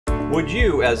Would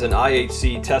you, as an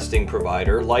IHC testing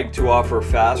provider, like to offer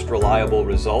fast, reliable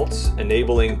results,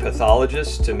 enabling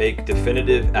pathologists to make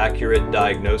definitive, accurate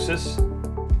diagnosis?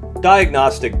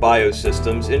 Diagnostic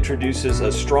BioSystems introduces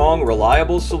a strong,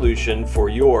 reliable solution for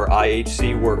your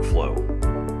IHC workflow.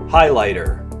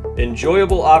 HighLighter: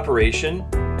 enjoyable operation,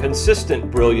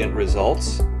 consistent, brilliant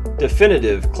results,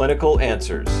 definitive clinical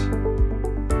answers.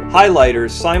 HighLighter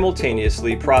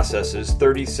simultaneously processes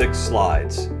 36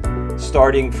 slides,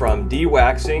 starting from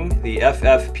dewaxing the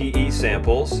FFPE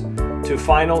samples to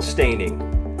final staining.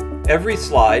 Every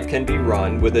slide can be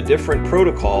run with a different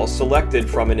protocol selected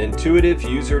from an intuitive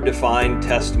user-defined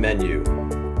test menu.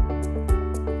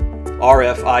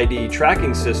 RFID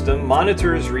tracking system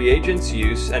monitors reagents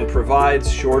use and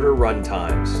provides shorter run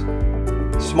times.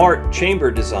 Smart chamber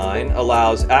design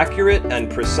allows accurate and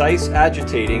precise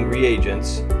agitating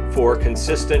reagents for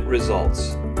consistent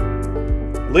results.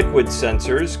 Liquid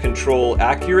sensors control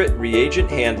accurate reagent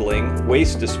handling,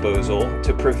 waste disposal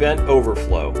to prevent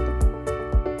overflow.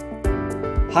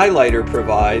 HighLighter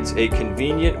provides a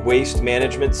convenient waste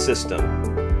management system,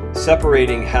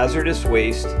 separating hazardous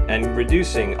waste and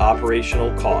reducing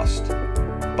operational cost.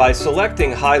 By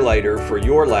selecting HighLighter for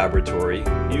your laboratory,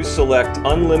 you select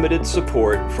unlimited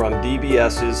support from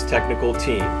DBS's technical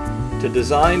team to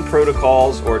design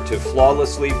protocols or to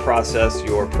flawlessly process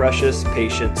your precious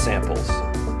patient samples.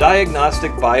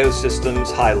 Diagnostic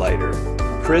BioSystems HighLighter: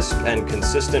 crisp and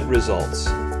consistent results.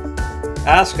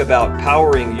 Ask about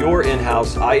powering your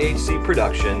in-house IHC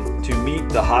production to meet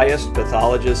the highest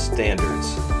pathologist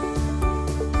standards.